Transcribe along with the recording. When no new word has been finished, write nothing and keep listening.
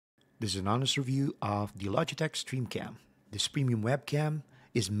This is an honest review of the Logitech Streamcam. This premium webcam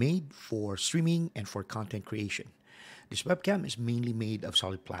is made for streaming and for content creation. This webcam is mainly made of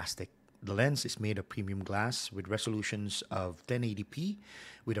solid plastic. The lens is made of premium glass with resolutions of 1080p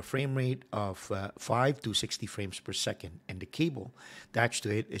with a frame rate of 5 to 60 frames per second, and the cable attached to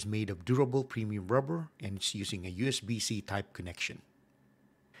it is made of durable premium rubber and it's using a USB-C type connection.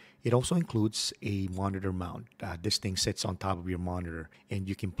 It also includes a monitor mount. This thing sits on top of your monitor and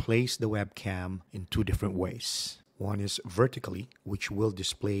you can place the webcam in two different ways. One is vertically, which will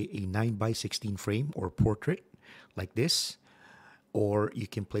display a 9:16 frame or portrait like this, or you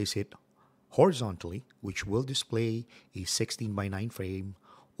can place it horizontally, which will display a 16:9 frame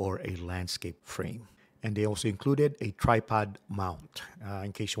or a landscape frame. And they also included a tripod mount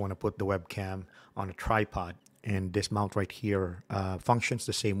in case you want to put the webcam on a tripod. And this mount right here functions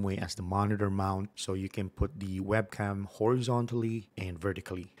the same way as the monitor mount, so you can put the webcam horizontally and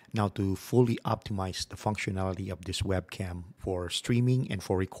vertically. Now, to fully optimize the functionality of this webcam for streaming and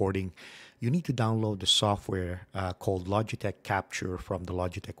for recording, you need to download the software called Logitech Capture from the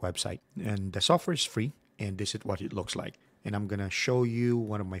Logitech website. And the software is free, and this is what it looks like. And I'm going to show you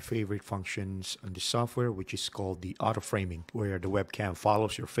one of my favorite functions on this software, which is called the auto framing, where the webcam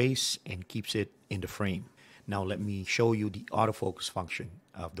follows your face and keeps it in the frame. Now let me show you the autofocus function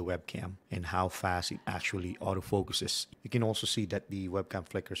of the webcam and how fast it actually autofocuses. You can also see that the webcam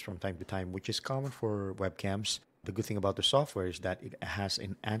flickers from time to time, which is common for webcams. The good thing about the software is that it has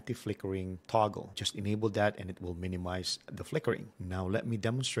an anti-flickering toggle. Just enable that and it will minimize the flickering. Now let me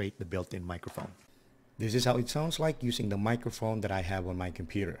demonstrate the built-in microphone. This is how it sounds like using the microphone that I have on my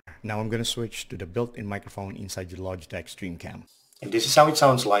computer. Now I'm going to switch to the built-in microphone inside the Logitech Streamcam. And this is how it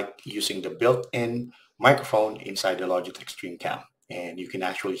sounds like using the built-in microphone inside the Logitech Streamcam. And you can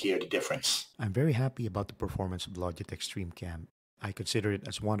actually hear the difference. I'm very happy about the performance of the Logitech Streamcam. I consider it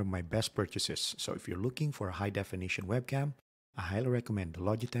as one of my best purchases. So if you're looking for a high-definition webcam, I highly recommend the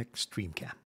Logitech Streamcam.